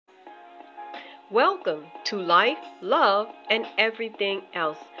Welcome to Life, Love, and Everything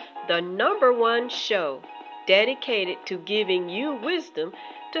Else, the number one show dedicated to giving you wisdom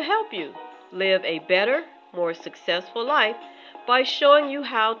to help you live a better, more successful life by showing you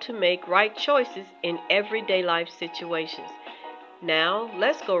how to make right choices in everyday life situations. Now,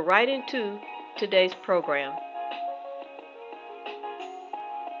 let's go right into today's program.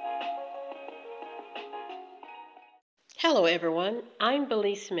 Hello, everyone. I'm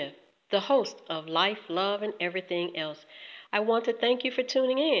Belize Smith, the host of Life, Love, and Everything Else. I want to thank you for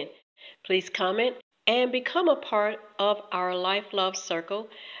tuning in. Please comment and become a part of our Life, Love Circle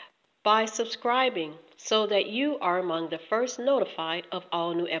by subscribing so that you are among the first notified of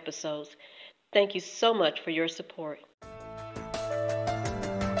all new episodes. Thank you so much for your support.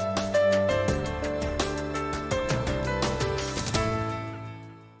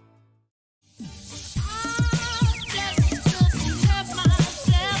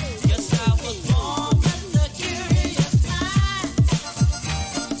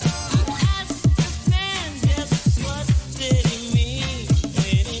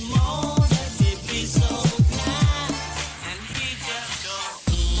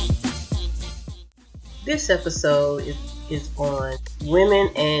 This episode is on women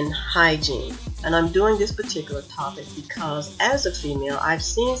and hygiene. And I'm doing this particular topic because as a female, I've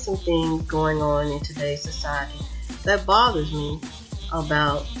seen some things going on in today's society that bothers me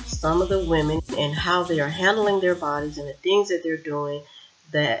about some of the women and how they are handling their bodies and the things that they're doing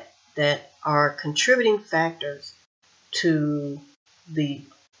that are contributing factors to the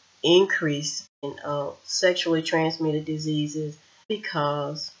increase in sexually transmitted diseases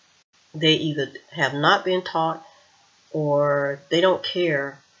because they either have not been taught or they don't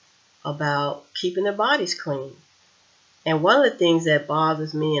care about keeping their bodies clean. And one of the things that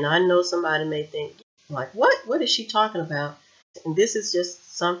bothers me, and I know somebody may think, like, what is she talking about? And this is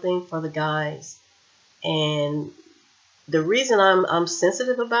just something for the guys. And the reason I'm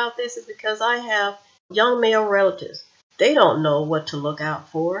sensitive about this is because I have young male relatives. They don't know what to look out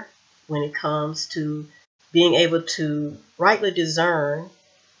for when it comes to being able to rightly discern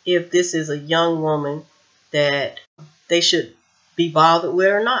if this is a young woman that they should be bothered with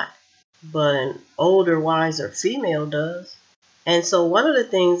or not. But an older, wiser female does. And so one of the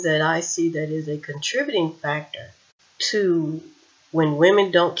things that I see that is a contributing factor to when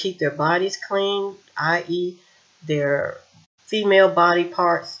women don't keep their bodies clean, i.e. their female body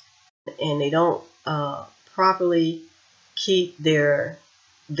parts, and they don't properly keep their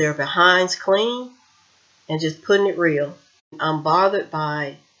behinds clean, and just putting it real. I'm bothered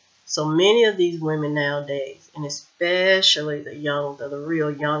by so many of these women nowadays, and especially the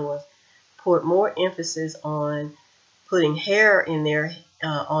real young ones, put more emphasis on putting hair in their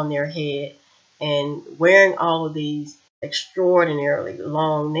on their head and wearing all of these extraordinarily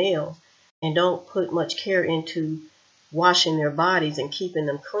long nails, and don't put much care into washing their bodies and keeping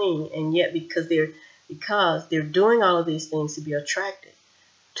them clean. And yet, because they're doing all of these things to be attracted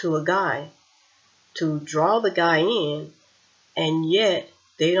to a guy, to draw the guy in, and yet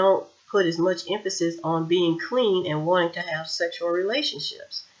they don't put as much emphasis on being clean and wanting to have sexual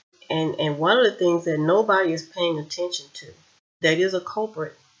relationships. And one of the things that nobody is paying attention to, that is a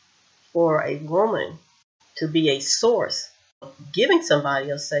culprit for a woman to be a source of giving somebody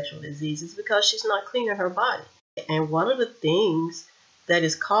a sexual disease, is because she's not cleaning her body. And one of the things that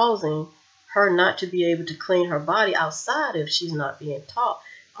is causing her not to be able to clean her body, outside if she's not being taught,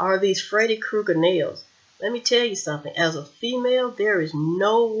 are these Freddy Krueger nails. Let me tell you something. As a female, there is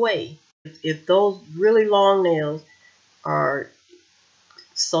no way, if those really long nails are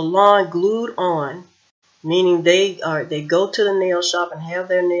salon glued on, meaning they go to the nail shop and have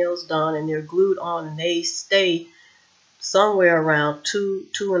their nails done and they're glued on, and they stay somewhere around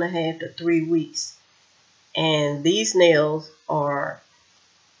 2.5 to 3 weeks. And these nails are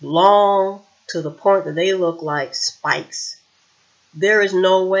long to the point that they look like spikes. There is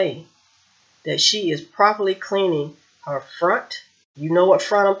no way that she is properly cleaning her front. You know what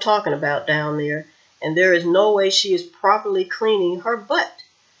front I'm talking about down there. And there is no way she is properly cleaning her butt,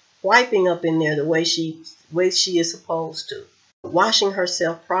 wiping up in there the way she is supposed to, washing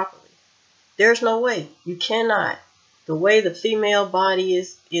herself properly. There's no way. You cannot. The way the female body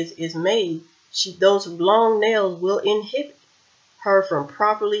is made, those long nails will inhibit her from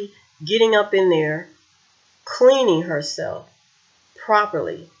properly getting up in there, cleaning herself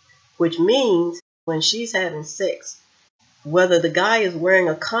properly, which means when she's having sex, whether the guy is wearing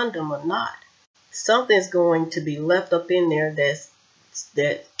a condom or not, something's going to be left up in there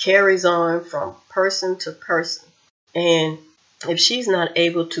that carries on from person to person. And if she's not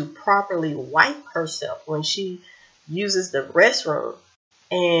able to properly wipe herself when she uses the restroom,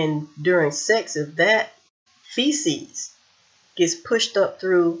 And during sex, if that feces gets pushed up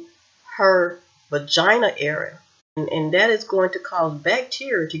through her vagina area, and that is going to cause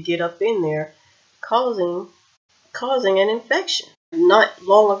bacteria to get up in there, causing an infection. Not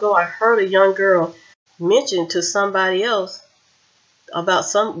long ago, I heard a young girl mention to somebody else about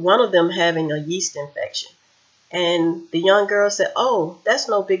one of them having a yeast infection. And the young girl said, "Oh, that's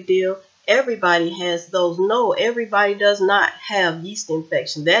no big deal. Everybody has those." No, everybody does not have yeast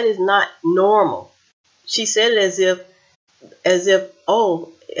infection. That is not normal. She said it as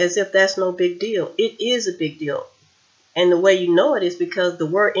if that's no big deal. It is a big deal. And the way you know it is because the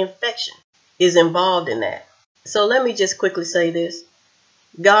word infection is involved in that. So let me just quickly say this.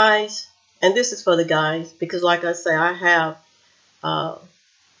 Guys, and this is for the guys, because like I say, I have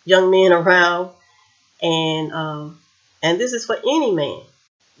young men around, and this is for any man.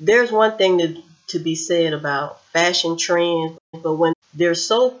 There's one thing to be said about fashion trends, but when they're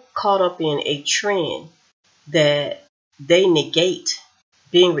so caught up in a trend that they negate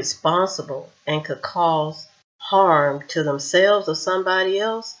being responsible and could cause harm to themselves or somebody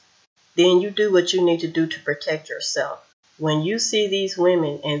else, then you do what you need to do to protect yourself. When you see these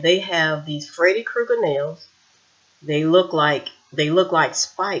women and they have these Freddy Krueger nails, they look like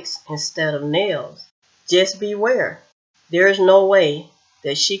spikes instead of nails. Just beware. There is no way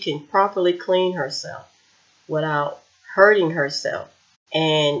that she can properly clean herself without hurting herself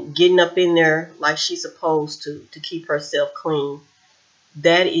and getting up in there like she's supposed to keep herself clean.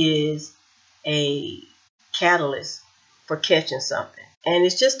 That is a catalyst for catching something. And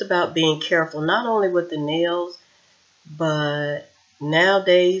it's just about being careful, not only with the nails, but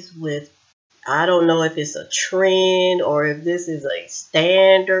nowadays with, I don't know if it's a trend or if this is a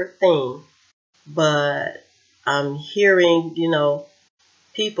standard thing, but I'm hearing,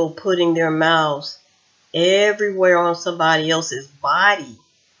 people putting their mouths everywhere on somebody else's body.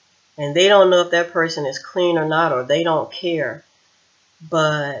 And they don't know if that person is clean or not, or they don't care.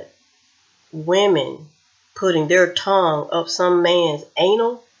 But women putting their tongue up some man's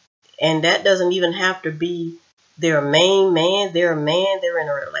anal, and that doesn't even have to be their main man. They're a man they're in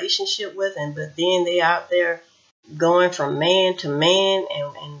a relationship with, but then they out there going from man to man,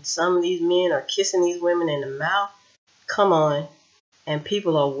 and some of these men are kissing these women in the mouth. Come on. And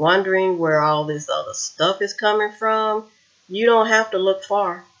people are wondering where all this other stuff is coming from. You don't have to look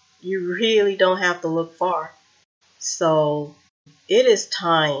far. You really don't have to look far. So it is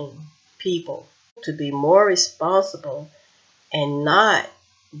time, people, to be more responsible and not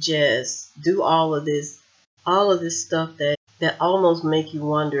just do all of this stuff that almost make you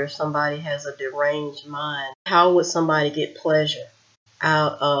wonder if somebody has a deranged mind. How would somebody get pleasure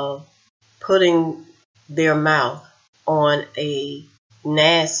out of putting their mouth on a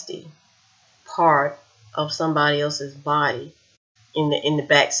nasty part of somebody else's body in the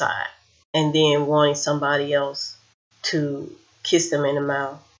backside, and then wanting somebody else to kiss them in the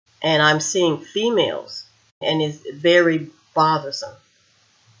mouth? And I'm seeing females, and it's very bothersome.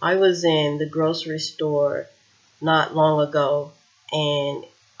 I was in the grocery store not long ago, and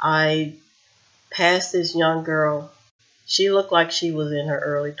I passed this young girl. She looked like she was in her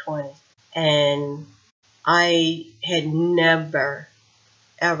early 20s, and I had never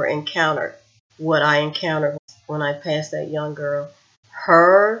ever encountered what I encountered when I passed that young girl.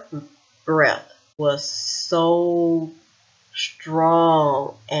 Her breath was so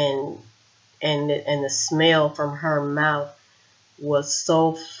strong, and the smell from her mouth was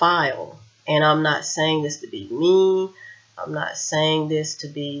so foul. And I'm not saying this to be mean. I'm not saying this to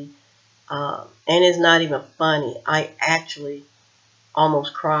be, and it's not even funny. I actually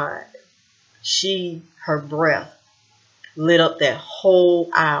almost cried. Her breath lit up that whole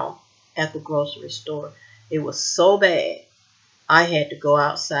aisle at the grocery store. It was so bad, I had to go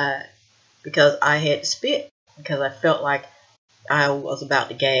outside because I had to spit, because I felt like I was about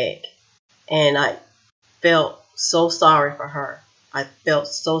to gag. And I felt so sorry for her. I felt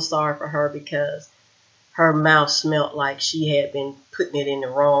so sorry for her because her mouth smelled like she had been putting it in the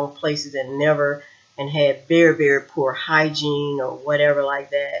wrong places and had very, very poor hygiene or whatever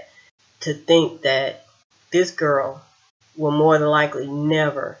like that. To think that this girl will more than likely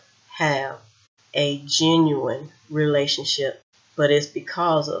never have a genuine relationship, but it's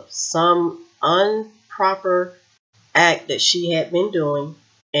because of some improper act that she had been doing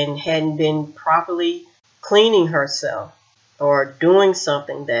and hadn't been properly cleaning herself, or doing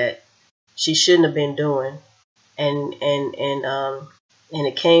something that she shouldn't have been doing, and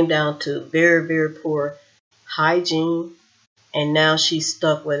it came down to very, very poor hygiene, and now she's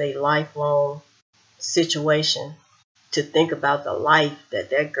stuck with a lifelong situation to think about the life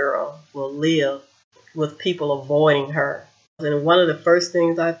that girl will live with people avoiding her. And one of the first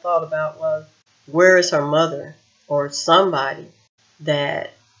things I thought about was, where is her mother or somebody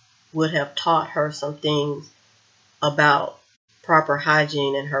that would have taught her some things about proper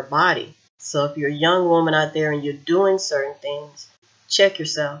hygiene in her body? So if you're a young woman out there and you're doing certain things, check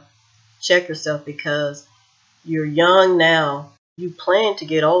yourself. Check yourself, because you're young now. You plan to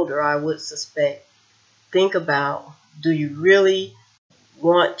get older, I would suspect. Think about, do you really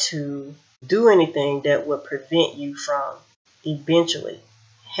want to do anything that would prevent you from eventually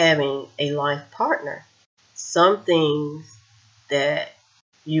having a life partner? Some things that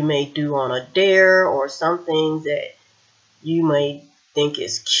you may do on a dare, or some things that you may think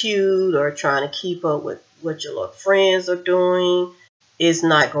is cute, or trying to keep up with what your little friends are doing, is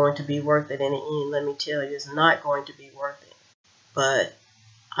not going to be worth it in the end. Let me tell you, it's not going to be worth it. But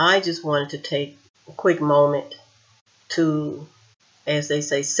I just wanted to take a quick moment to, as they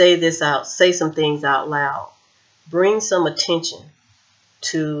say this out, say some things out loud. Bring some attention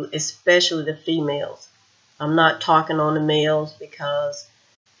to especially the females. I'm not talking on the males, because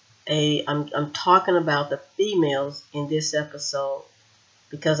I'm talking about the females in this episode,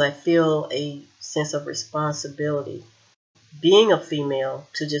 because I feel a sense of responsibility, being a female,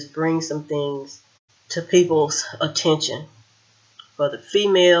 to just bring some things to people's attention. For the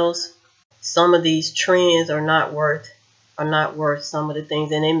females, some of these trends are not worth some of the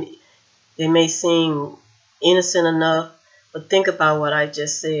things, and they may seem innocent enough, but think about what I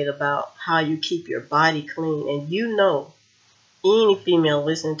just said about how you keep your body clean. And you know, any female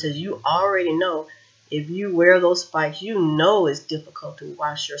listening to you already know, if you wear those spikes, you know it's difficult to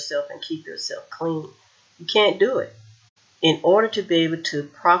wash yourself and keep yourself clean. You can't do it. In order to be able to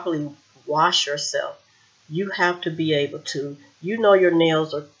properly wash yourself, you have to be able to,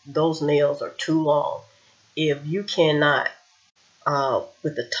 those nails are too long. If you cannot,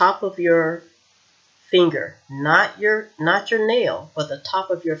 with the top of your finger, not your nail, but the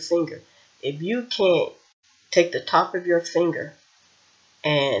top of your finger, if you can't take the top of your finger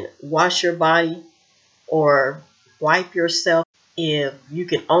and wash your body or wipe yourself, if you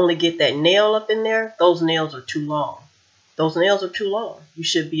can only get that nail up in there, those nails are too long. Those nails are too long. You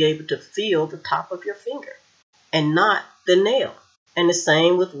should be able to feel the top of your finger and not the nail. And the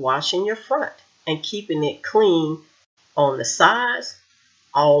same with washing your front and keeping it clean on the sides,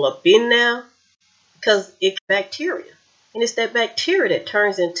 all up in there, because it's bacteria. And it's that bacteria that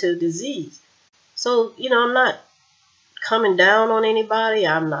turns into disease. So, I'm not coming down on anybody.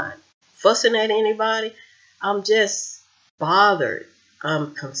 I'm not fussing at anybody. I'm just bothered.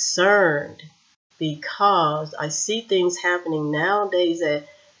 I'm concerned, because I see things happening nowadays that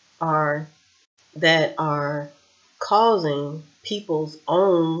are causing people's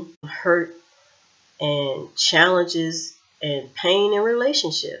own hurt and challenges and pain in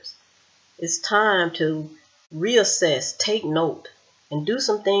relationships. It's time to reassess, take note, and do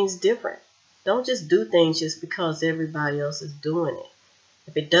some things different. Don't just do things just because everybody else is doing it.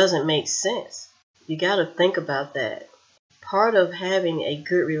 If it doesn't make sense, you got to think about that. Part of having a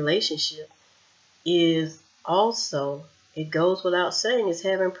good relationship is also, it goes without saying, is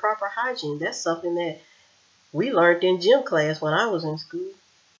having proper hygiene. That's something that we learned in gym class when I was in school.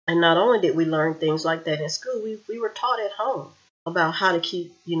 And not only did we learn things like that in school, we were taught at home about how to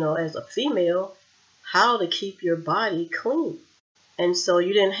keep, as a female, how to keep your body clean. And so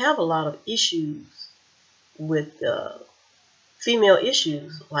you didn't have a lot of issues with female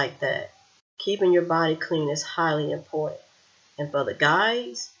issues like that. Keeping your body clean is highly important. And for the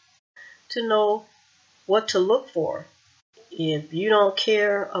guys to know what to look for. If you don't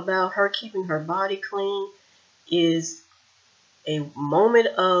care about her keeping her body clean, is a moment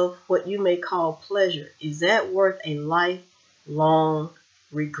of what you may call pleasure, is that worth a lifelong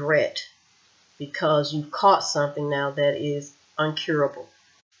regret? Because you've caught something now that is uncurable.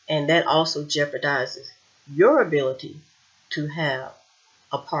 And that also jeopardizes your ability to have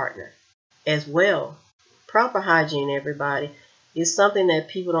a partner as well. Proper hygiene, everybody, is something that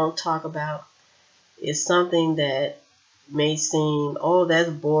people don't talk about. It's something that may seem, oh, that's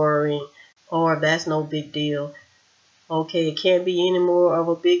boring, or that's no big deal. Okay, it can't be any more of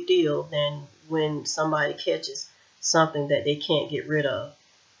a big deal than when somebody catches something that they can't get rid of.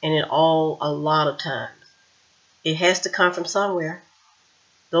 And a lot of times, it has to come from somewhere.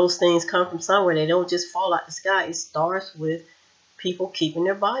 Those things come from somewhere. They don't just fall out the sky. It starts with people keeping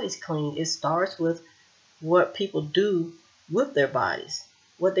their bodies clean. It starts with what people do with their bodies,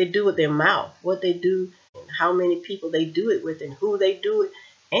 what they do with their mouth, what they do, and how many people they do it with, and who they do it,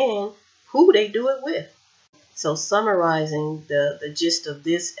 and who they do it with. So summarizing the gist of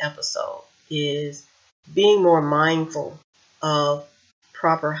this episode is being more mindful of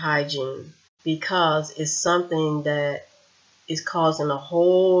proper hygiene, because it's something that is causing a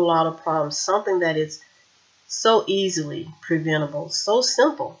whole lot of problems. Something that is so easily preventable, so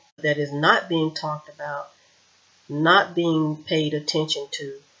simple, that is not being talked about, not being paid attention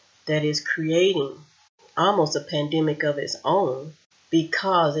to, that is creating almost a pandemic of its own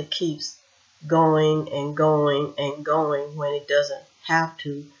because it keeps going and going and going when it doesn't have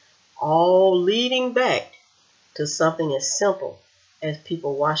to, all leading back to something as simple as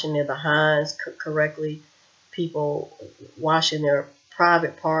people washing their behinds correctly, people washing their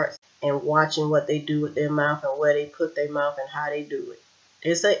private parts and watching what they do with their mouth and where they put their mouth and how they do it.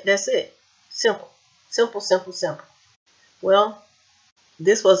 That's it. Simple. Simple, simple, simple. Well,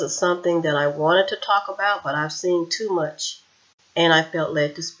 this wasn't something that I wanted to talk about, but I've seen too much and I felt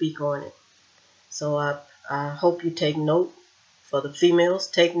led to speak on it. So I hope you take note. For the females,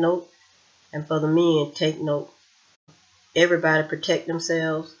 take note. And for the men, take note. Everybody protect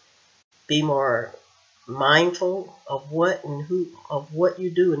themselves. Be more mindful of what you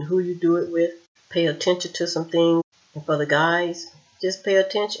do and who you do it with. Pay attention to some things. And for the guys, just pay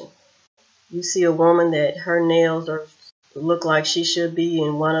attention. You see a woman that her nails look like she should be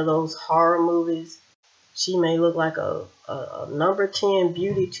in one of those horror movies. She may look like a number 10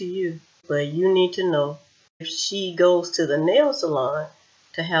 beauty to you, but you need to know if she goes to the nail salon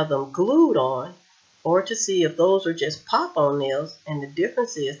to have them glued on, or to see if those are just pop-on nails. And the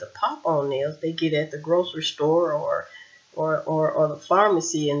difference is the pop-on nails they get at the grocery store or the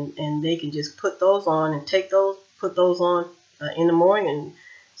pharmacy, and they can just put those on and put those on in the morning, and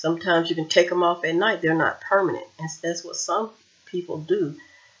sometimes you can take them off at night. They're not permanent, and that's what some people do.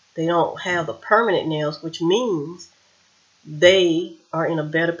 They don't have the permanent nails, which means they are in a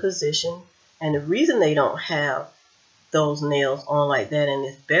better position. And the reason they don't have those nails on like that, and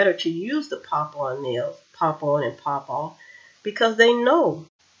it's better to use the pop-on nails, pop on and pop off, because they know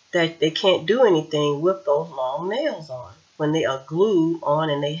that they can't do anything with those long nails on when they are glued on,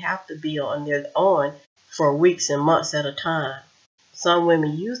 and they have to be on for weeks and months at a time. Some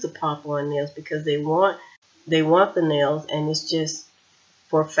women use the pop-on nails because they want the nails, and it's just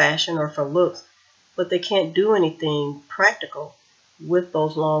for fashion or for looks, but they can't do anything practical with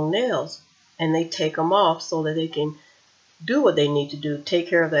those long nails, and they take them off so that they can do what they need to do, take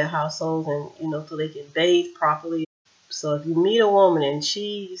care of their households, and so they can bathe properly. So if you meet a woman and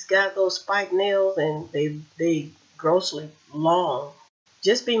she's got those spiked nails and they grossly long,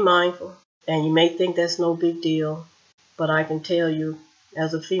 just be mindful. And you may think that's no big deal, but I can tell you,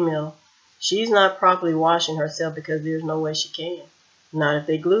 as a female, she's not properly washing herself because there's no way she can. Not if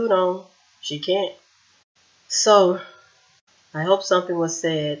they glued on, she can't. So I hope something was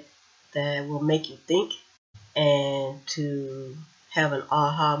said that will make you think, and to have an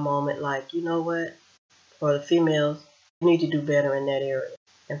aha moment like, you know what, for the females, you need to do better in that area.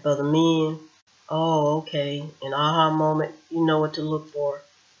 And for the men, oh, okay, an aha moment, you know what to look for.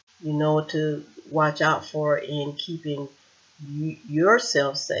 You know what to watch out for in keeping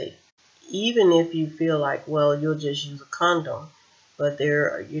yourself safe. Even if you feel like, well, you'll just use a condom, but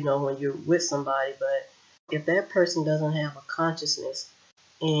when you're with somebody, but if that person doesn't have a consciousness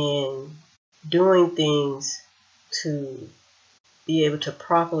in doing things to be able to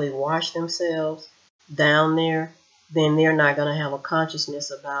properly wash themselves down there, then they're not going to have a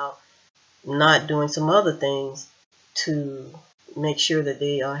consciousness about not doing some other things to make sure that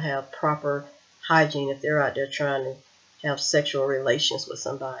they have proper hygiene if they're out there trying to have sexual relations with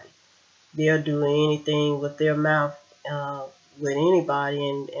somebody. They're doing anything with their mouth with anybody,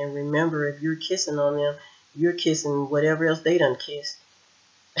 and remember, if you're kissing on them, you're kissing whatever else they done kissed.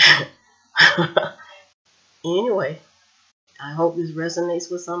 Anyway, I hope this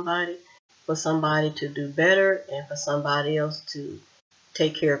resonates with somebody, for somebody to do better and for somebody else to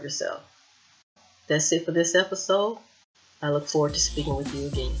take care of yourself. That's it for this episode. I look forward to speaking with you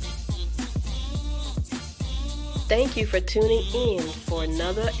again. Thank you for tuning in for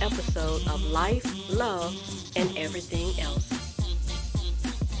another episode of Life, Love, and Everything Else.